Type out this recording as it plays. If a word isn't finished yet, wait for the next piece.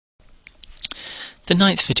The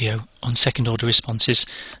ninth video on second order responses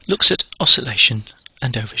looks at oscillation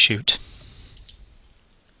and overshoot.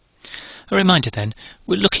 A reminder then,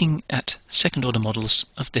 we're looking at second order models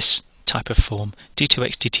of this type of form,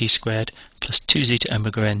 d2x dt squared plus 2z to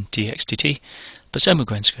omega n dx dt plus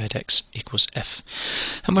omega n squared x equals f.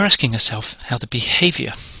 And we're asking ourselves how the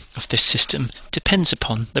behaviour of this system depends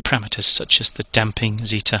upon the parameters such as the damping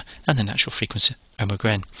zeta and the natural frequency omega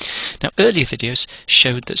n. Now, earlier videos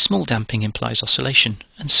showed that small damping implies oscillation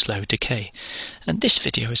and slow decay, and this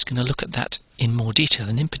video is going to look at that in more detail,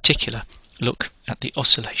 and in particular look at the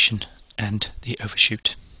oscillation and the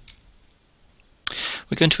overshoot.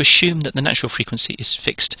 We're going to assume that the natural frequency is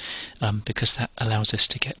fixed because that allows us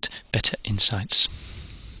to get better insights.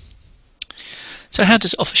 So how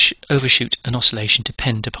does overshoot and oscillation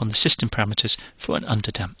depend upon the system parameters for an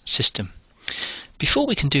underdamped system? Before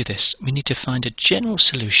we can do this, we need to find a general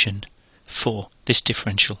solution for this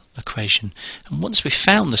differential equation. And once we've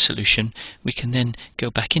found the solution, we can then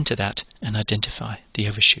go back into that and identify the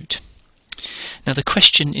overshoot. Now, the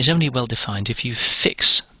question is only well defined if you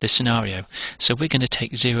fix the scenario. So we're going to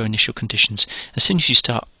take zero initial conditions. As soon as you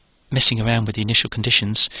start messing around with the initial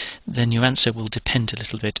conditions, then your answer will depend a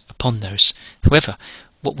little bit upon those. However,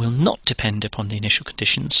 what will not depend upon the initial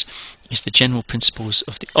conditions is the general principles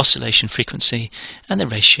of the oscillation frequency and the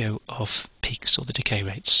ratio of peaks or the decay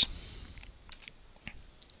rates.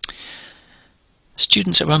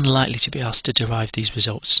 Students are unlikely to be asked to derive these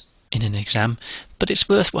results in an exam, but it's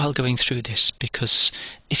worthwhile going through this because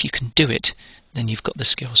if you can do it, then you've got the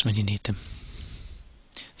skills when you need them.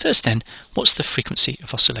 First then, what's the frequency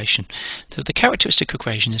of oscillation? So the characteristic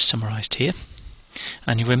equation is summarised here,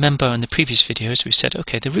 and you remember in the previous videos we said,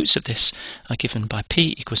 okay, the roots of this are given by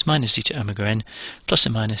p equals minus zeta omega n plus or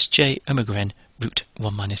minus j omega n root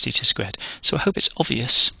 1 minus zeta squared. So I hope it's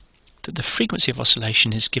obvious that the frequency of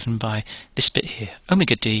oscillation is given by this bit here,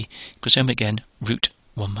 omega d equals omega n root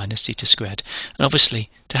 1 minus zeta squared. And obviously,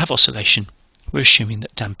 to have oscillation, we're assuming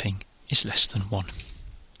that damping is less than 1.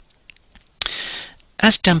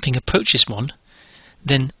 As damping approaches 1,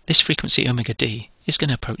 then this frequency omega d is going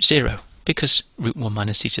to approach 0 because root 1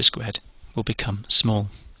 minus zeta squared will become small.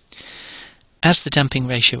 As the damping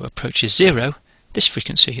ratio approaches 0, this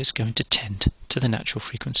frequency is going to tend to the natural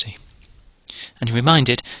frequency. And you're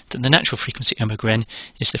reminded that the natural frequency omega n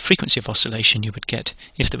is the frequency of oscillation you would get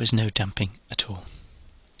if there was no damping at all.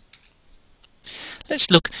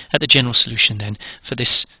 Let's look at the general solution then for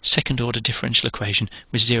this second order differential equation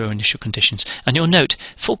with zero initial conditions. And you'll note,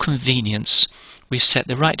 for convenience, we've set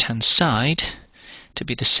the right hand side to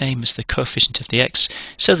be the same as the coefficient of the x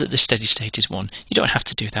so that the steady state is 1. You don't have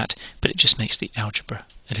to do that, but it just makes the algebra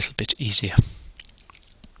a little bit easier.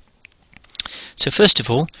 So first of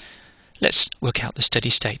all, let's work out the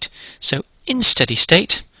steady state. So in steady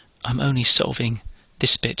state, I'm only solving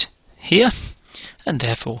this bit here, and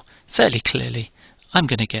therefore, fairly clearly, I'm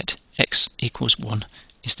going to get x equals 1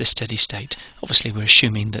 is the steady state. Obviously, we're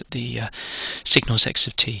assuming that the signals x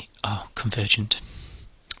of t are convergent.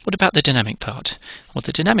 What about the dynamic part? Well,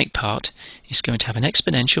 the dynamic part is going to have an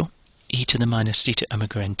exponential e to the minus zeta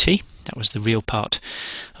omega nt, that was the real part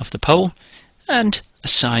of the pole, and a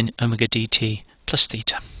sine omega dt plus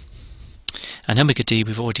theta. And omega d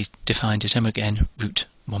we've already defined as omega n root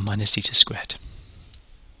 1 minus zeta squared.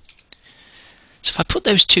 So if I put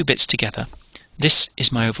those two bits together, this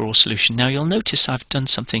is my overall solution. Now you'll notice I've done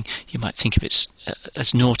something you might think of it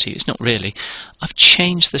as naughty. It's not really. I've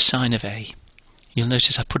changed the sign of a. You'll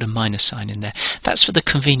notice I put a minus sign in there. That's for the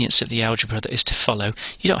convenience of the algebra that is to follow.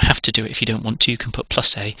 You don't have to do it if you don't want to. You can put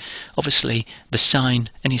plus a. Obviously, the sign,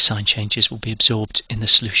 any sign changes will be absorbed in the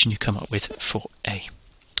solution you come up with for a.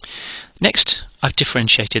 Next, I've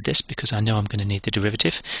differentiated this because I know I'm going to need the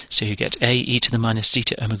derivative. So you get a e to the minus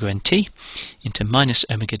zeta omega nt into minus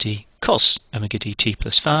omega d cos omega dt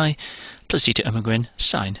plus phi plus zeta omega n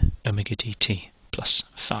sine omega dt plus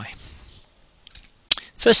phi.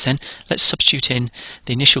 First then, let's substitute in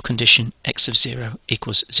the initial condition x of 0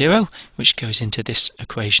 equals 0, which goes into this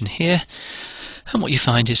equation here. And what you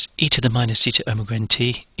find is e to the minus zeta omega nt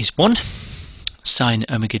is 1. Sine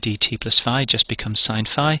omega dt plus phi just becomes sine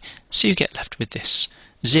phi, so you get left with this.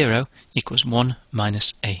 0 equals 1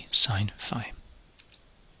 minus a sine phi.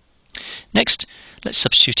 Next, let's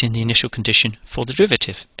substitute in the initial condition for the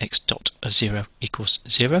derivative, x dot of 0 equals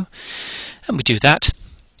 0. And we do that,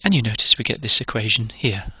 and you notice we get this equation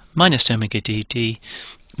here. Minus omega d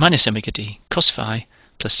cos phi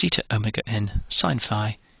plus zeta omega n sine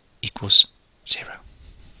phi equals 0.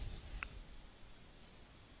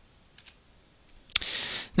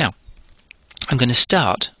 Now, I'm going to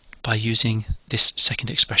start by using this second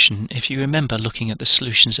expression. If you remember looking at the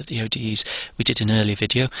solutions of the ODEs we did in an earlier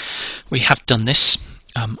video, we have done this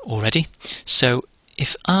already. So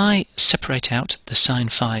if I separate out the sine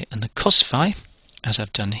phi and the cos phi, as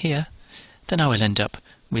I've done here, then I will end up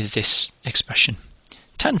with this expression.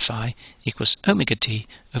 Tan phi equals omega d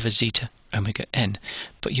over zeta omega n.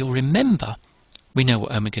 But you'll remember we know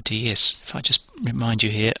what omega d is. If I just remind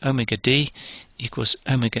you here, omega d equals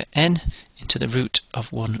omega n into the root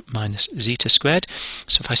of 1 minus zeta squared.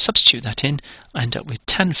 So if I substitute that in, I end up with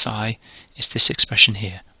tan phi is this expression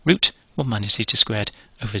here, root 1 minus zeta squared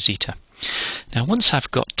over zeta. Now once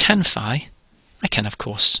I've got tan phi, I can of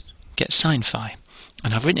course get sine phi.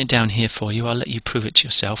 And I've written it down here for you, I'll let you prove it to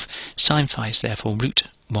yourself. Sine phi is therefore root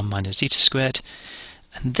 1 minus zeta squared.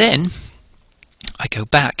 And then I go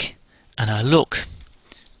back and I look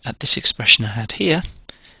at this expression I had here,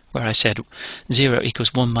 where I said 0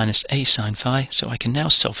 equals 1 minus a sine phi, so I can now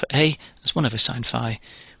solve for a as 1 over sine phi,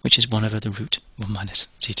 which is 1 over the root 1 minus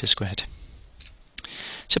zeta squared.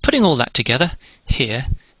 So putting all that together, here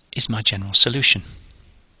is my general solution.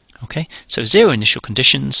 Okay, so 0 initial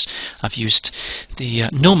conditions. I've used the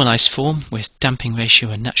normalized form with damping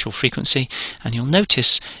ratio and natural frequency, and you'll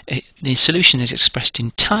notice the solution is expressed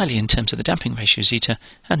entirely in terms of the damping ratio zeta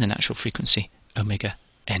and the natural frequency omega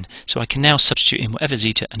n. So I can now substitute in whatever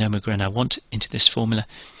zeta and omega n I want into this formula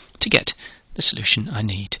to get the solution I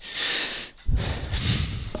need.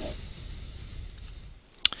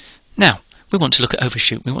 Now, we want to look at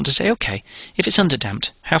overshoot. We want to say, okay, if it's underdamped,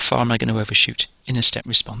 how far am I going to overshoot in a step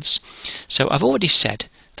response? So I've already said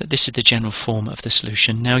that this is the general form of the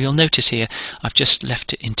solution. Now you'll notice here I've just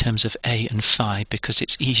left it in terms of a and phi because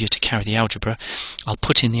it's easier to carry the algebra. I'll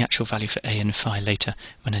put in the actual value for a and phi later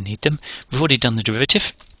when I need them. We've already done the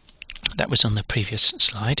derivative. That was on the previous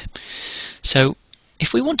slide. So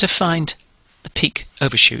if we want to find the peak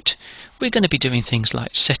overshoot, we're going to be doing things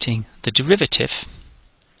like setting the derivative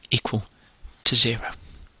equal to 0,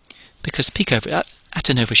 because the peak at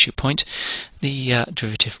an overshoot point, the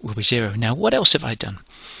derivative will be 0. Now what else have I done?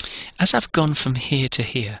 As I've gone from here to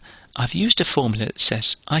here, I've used a formula that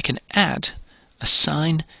says I can add a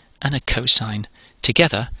sine and a cosine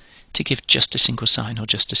together to give just a single sine or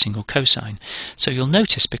just a single cosine. So you'll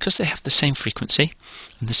notice because they have the same frequency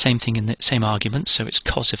and the same thing in the same argument, so it's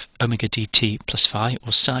cos of omega dt plus phi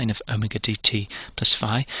or sine of omega dt plus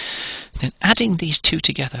phi, then adding these two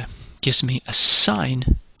together gives me a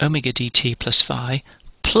sine omega dt plus phi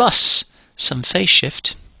plus some phase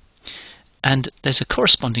shift, and there's a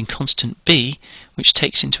corresponding constant b which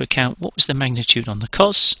takes into account what was the magnitude on the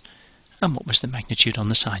cos and what was the magnitude on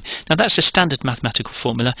the sine. Now that's a standard mathematical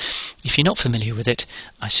formula. If you're not familiar with it,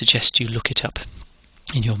 I suggest you look it up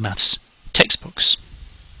in your maths textbooks.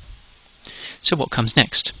 So what comes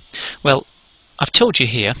next? Well, I've told you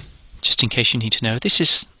here, just in case you need to know, this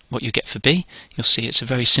is what you get for b. You'll see it's a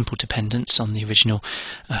very simple dependence on the original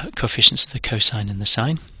coefficients of the cosine and the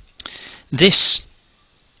sine. This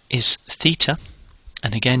is theta,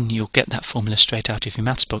 and again you'll get that formula straight out of your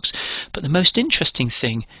maths books, but the most interesting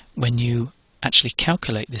thing when you actually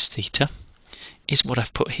calculate this theta is what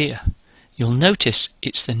I've put here. You'll notice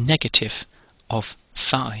it's the negative of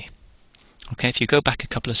phi. Okay, if you go back a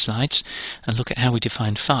couple of slides and look at how we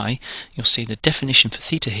define phi, you'll see the definition for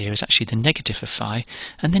theta here is actually the negative of phi,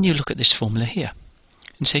 and then you look at this formula here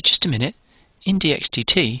and say, just a minute, in dx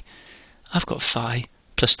dt I've got phi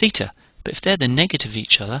plus theta, but if they're the negative of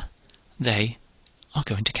each other, they are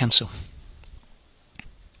going to cancel.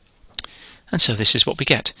 And so this is what we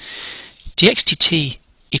get. dx dt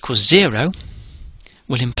equals 0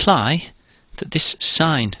 will imply that this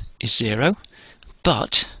sine is 0,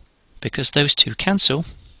 but because those two cancel,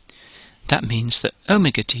 that means that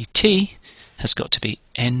omega dt has got to be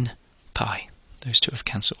n pi. Those two have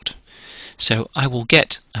cancelled. So I will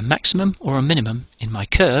get a maximum or a minimum in my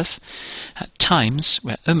curve at times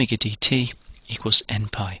where omega dt equals n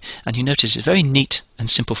pi. And you notice it's a very neat and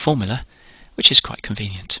simple formula, which is quite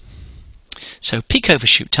convenient. So peak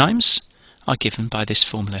overshoot times are given by this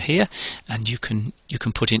formula here, and you can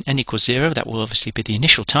put in n equals 0. That will obviously be the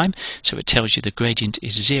initial time, so it tells you the gradient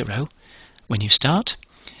is 0 when you start.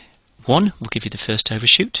 1 will give you the first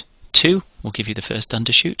overshoot, 2 will give you the first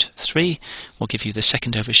undershoot, 3 will give you the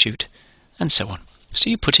second overshoot, and so on. So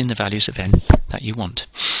you put in the values of n that you want.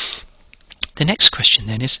 The next question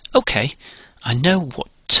then is, okay, I know what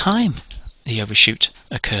time the overshoot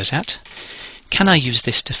occurs at. Can I use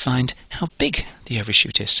this to find how big the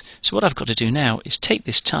overshoot is? So what I've got to do now is take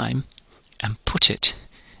this time and put it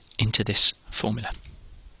into this formula.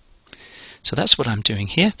 So that's what I'm doing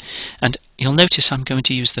here, and you'll notice I'm going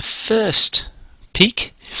to use the first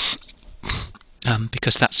peak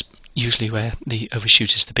because that's usually where the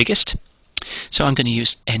overshoot is the biggest. So I'm going to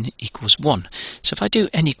use n equals 1. So if I do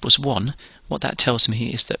n equals 1, what that tells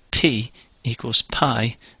me is that p equals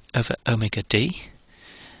pi over omega d.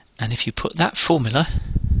 And if you put that formula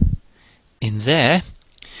in there,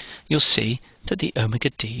 you'll see that the omega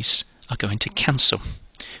d's are going to cancel,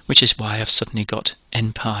 which is why I've suddenly got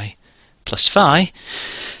n pi plus phi.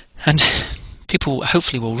 And people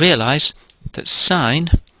hopefully will realize that sine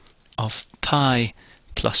of pi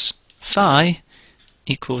plus phi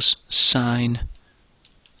equals sine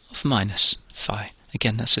of minus phi.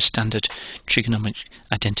 Again, that's a standard trigonometric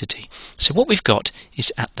identity. So what we've got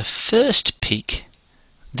is at the first peak,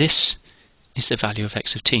 this is the value of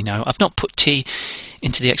x of t. Now, I've not put t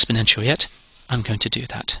into the exponential yet. I'm going to do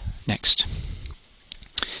that next.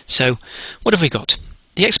 So, what have we got?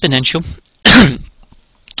 The exponential,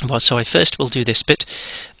 well, sorry, first we'll do this bit.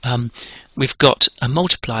 We've got a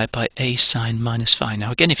multiplier by a sine minus phi.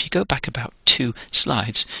 Now, again, if you go back about 2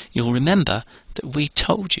 slides, you'll remember that we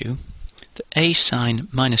told you that a sine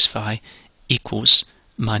minus phi equals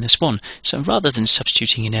minus 1. So rather than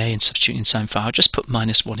substituting in a and substituting in sine phi, I'll just put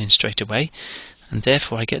minus 1 in straight away, and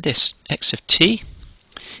therefore I get this: x of t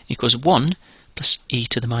equals 1 plus e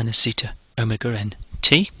to the minus zeta omega n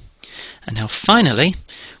t. And now finally,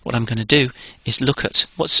 what I'm going to do is look at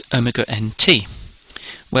what's omega n t.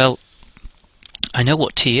 Well, I know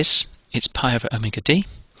what t is. It's pi over omega d.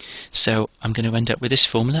 So I'm going to end up with this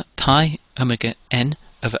formula: pi omega n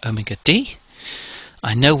over omega d.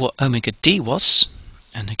 I know what omega d was.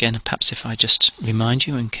 And again, perhaps if I just remind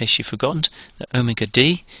you, in case you've forgotten, that omega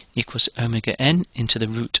d equals omega n into the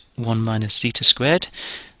root 1 minus zeta squared.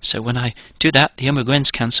 So when I do that, the omega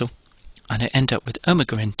n's cancel, and I end up with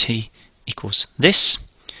omega nt equals this.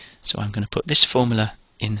 So I'm going to put this formula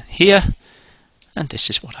in here, and this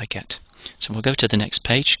is what I get. So we'll go to the next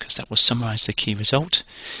page, because that will summarize the key result.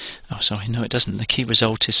 Oh, sorry, no it doesn't. The key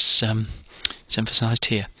result is emphasized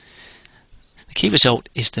here. The key result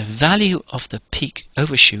is the value of the peak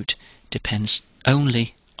overshoot depends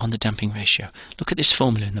only on the damping ratio. Look at this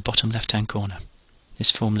formula in the bottom left hand corner.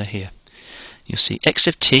 This formula here. You'll see x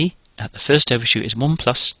of t at the first overshoot is 1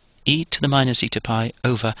 plus e to the minus zeta pi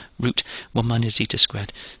over root 1 minus zeta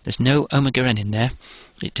squared. There's no omega n in there.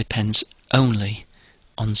 It depends only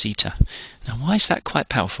on zeta. Now, why is that quite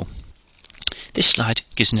powerful? This slide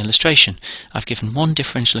gives an illustration. I've given one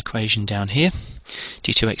differential equation down here,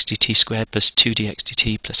 d2x dt squared plus 2dx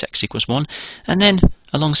dt plus x equals 1, and then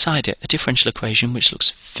alongside it a differential equation which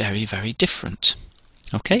looks very, very different.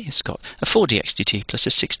 Okay, it's got a 4dx dt plus a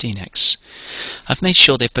 16x. I've made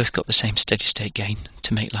sure they've both got the same steady state gain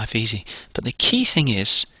to make life easy, but the key thing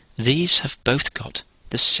is these have both got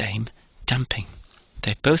the same damping.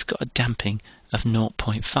 They've both got a damping of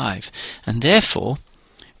 0.5, and therefore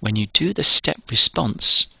when you do the step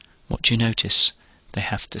response, what do you notice? They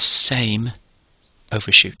have the same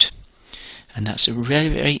overshoot. And that's a very,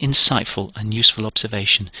 very insightful and useful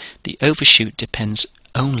observation. The overshoot depends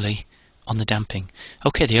only on the damping.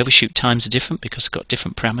 Okay, the overshoot times are different because they've got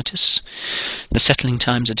different parameters. The settling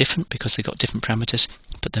times are different because they've got different parameters.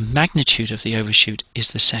 But the magnitude of the overshoot is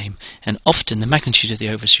the same. And often the magnitude of the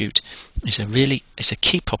overshoot is a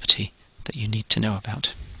key property that you need to know about.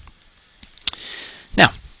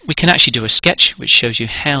 Now, we can actually do a sketch which shows you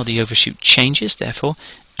how the overshoot changes, therefore,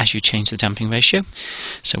 as you change the damping ratio.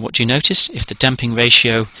 So what do you notice? If the damping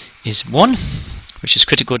ratio is 1, which is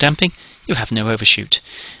critical damping, you have no overshoot.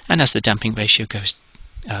 And as the damping ratio goes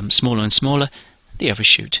smaller and smaller, the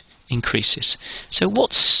overshoot increases. So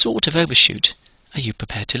what sort of overshoot are you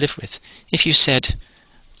prepared to live with? If you said,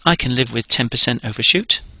 I can live with 10%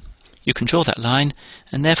 overshoot, you can draw that line,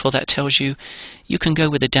 and therefore that tells you you can go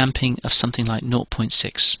with a damping of something like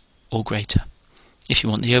 0.6 or greater. If you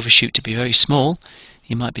want the overshoot to be very small,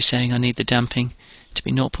 you might be saying I need the damping to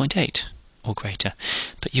be 0.8 or greater.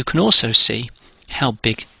 But you can also see how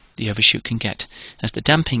big the overshoot can get. As the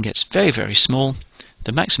damping gets very, very small,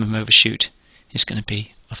 the maximum overshoot is going to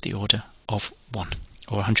be of the order of 1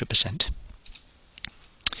 or 100%.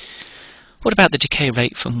 What about the decay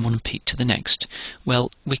rate from one peak to the next? Well,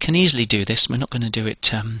 we can easily do this. We're not going to do it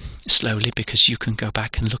slowly because you can go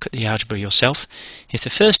back and look at the algebra yourself. If the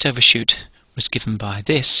first overshoot was given by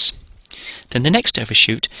this, then the next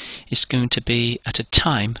overshoot is going to be at a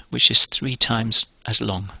time which is 3 times as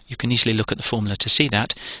long. You can easily look at the formula to see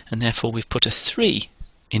that, and therefore we've put a 3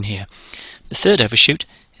 in here. The third overshoot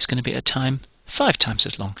is going to be at a time 5 times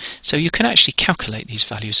as long. So you can actually calculate these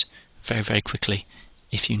values very, very quickly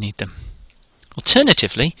if you need them.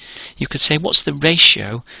 Alternatively, you could say what's the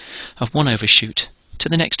ratio of one overshoot to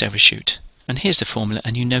the next overshoot? And here's the formula,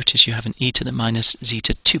 and you notice you have an e to the minus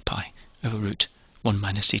zeta 2 pi over root 1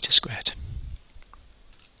 minus zeta squared.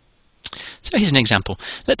 So here's an example.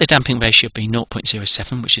 Let the damping ratio be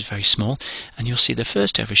 0.07, which is very small, and you'll see the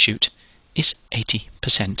first overshoot is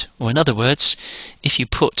 80%. Or in other words, if you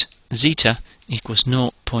put zeta equals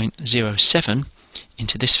 0.07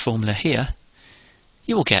 into this formula here,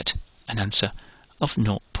 you will get an answer of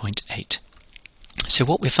 0.8. So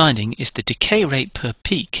what we're finding is the decay rate per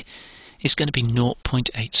peak is going to be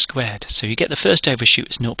 0.8 squared. So you get the first overshoot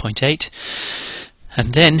as 0.8,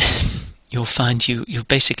 and then you'll find you're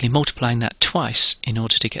basically multiplying that twice in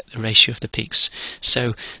order to get the ratio of the peaks.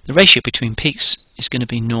 So the ratio between peaks is going to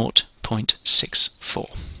be 0.64.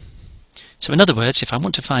 So in other words, if I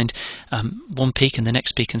want to find one peak and the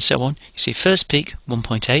next peak and so on, you see first peak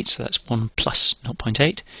 1.8, so that's 1 plus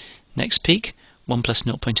 0.8. Next peak 1 plus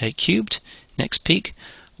 0.8 cubed. Next peak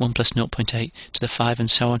 1 plus 0.8 to the 5 and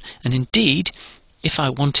so on. And indeed, if I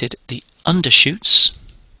wanted the undershoots,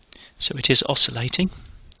 so it is oscillating,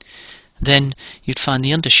 then you'd find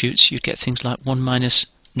the undershoots, you'd get things like 1 minus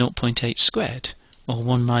 0.8 squared, or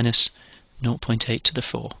 1 minus 0.8 to the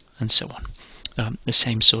 4, and so on. The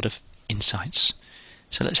same sort of insights.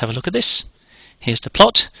 So let's have a look at this. Here's the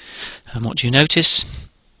plot, and what do you notice?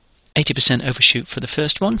 80% overshoot for the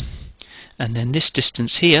first one, and then this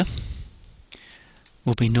distance here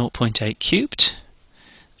will be 0.8 cubed,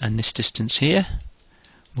 and this distance here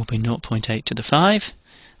will be 0.8 to the 5,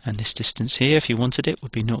 and this distance here, if you wanted it,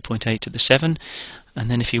 would be 0.8 to the 7, and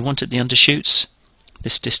then if you wanted the undershoots,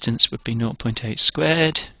 this distance would be 0.8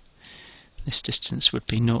 squared, this distance would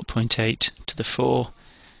be 0.8 to the 4,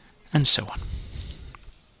 and so on.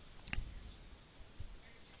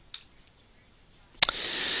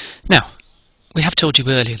 Now, we have told you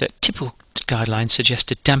earlier that typical guidelines suggest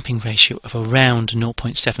a damping ratio of around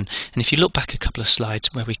 0.7, and if you look back a couple of slides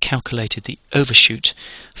where we calculated the overshoot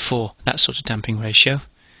for that sort of damping ratio,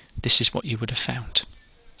 this is what you would have found.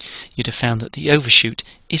 You'd have found that the overshoot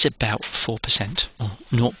is about 4%, or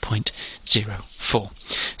 0.04.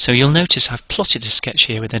 So you'll notice I've plotted a sketch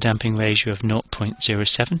here with a damping ratio of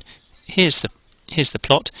 0.07. Here's the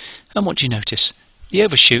plot, and what do you notice? The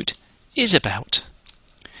overshoot is about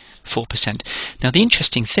 4%. Now the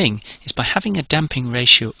interesting thing is by having a damping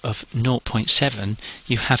ratio of 0.7,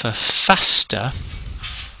 you have a faster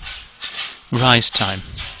rise time.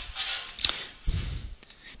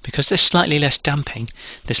 Because there's slightly less damping,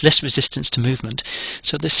 there's less resistance to movement,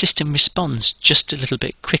 so the system responds just a little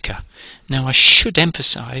bit quicker. Now I should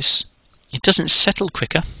emphasize, it doesn't settle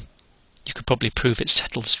quicker. You could probably prove it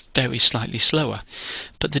settles very slightly slower,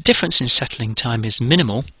 but the difference in settling time is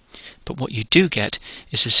minimal, but what you do get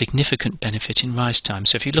is a significant benefit in rise time.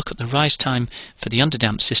 So if you look at the rise time for the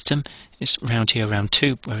underdamped system, it's around here, around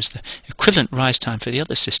 2, whereas the equivalent rise time for the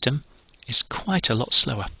other system is quite a lot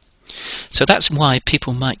slower. So that's why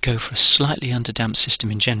people might go for a slightly underdamped system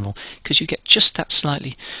in general, because you get just that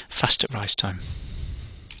slightly faster rise time.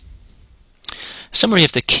 A summary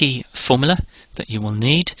of the key formula that you will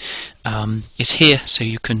need is here, so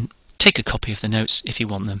you can take a copy of the notes if you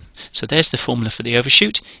want them. So there's the formula for the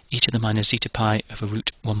overshoot, e to the minus zeta pi over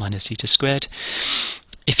root 1 minus zeta squared.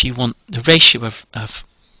 If you want the ratio of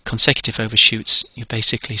consecutive overshoots, you're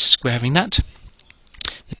basically squaring that.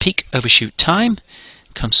 The peak overshoot time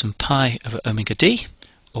comes from pi over omega d,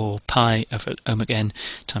 or pi over omega n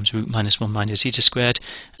times root minus 1 minus zeta squared,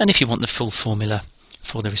 and if you want the full formula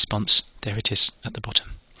for the response, there it is at the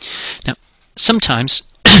bottom. Now, sometimes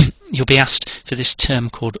you'll be asked for this term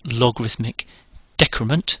called logarithmic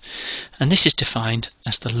decrement, and this is defined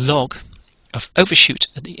as the log of overshoot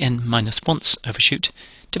at the n minus 1th overshoot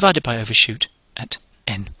divided by overshoot at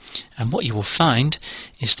n. And what you will find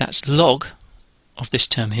is that's log of this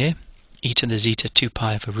term here, e to the zeta 2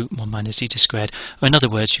 pi over root 1 minus zeta squared, or in other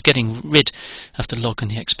words, you're getting rid of the log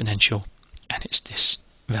and the exponential, and it's this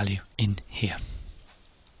value in here.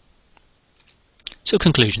 So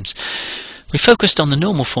conclusions. We focused on the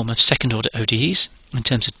normal form of second order ODEs in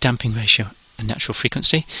terms of damping ratio and natural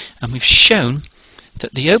frequency, and we've shown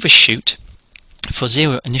that the overshoot for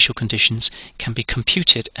zero initial conditions can be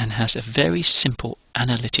computed and has a very simple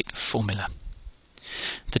analytic formula.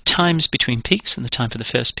 The times between peaks and the time for the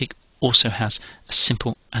first peak also has a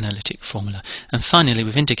simple analytic formula. And finally,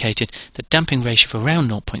 we've indicated that damping ratio of around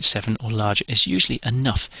 0.7 or larger is usually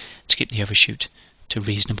enough to keep the overshoot to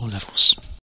reasonable levels.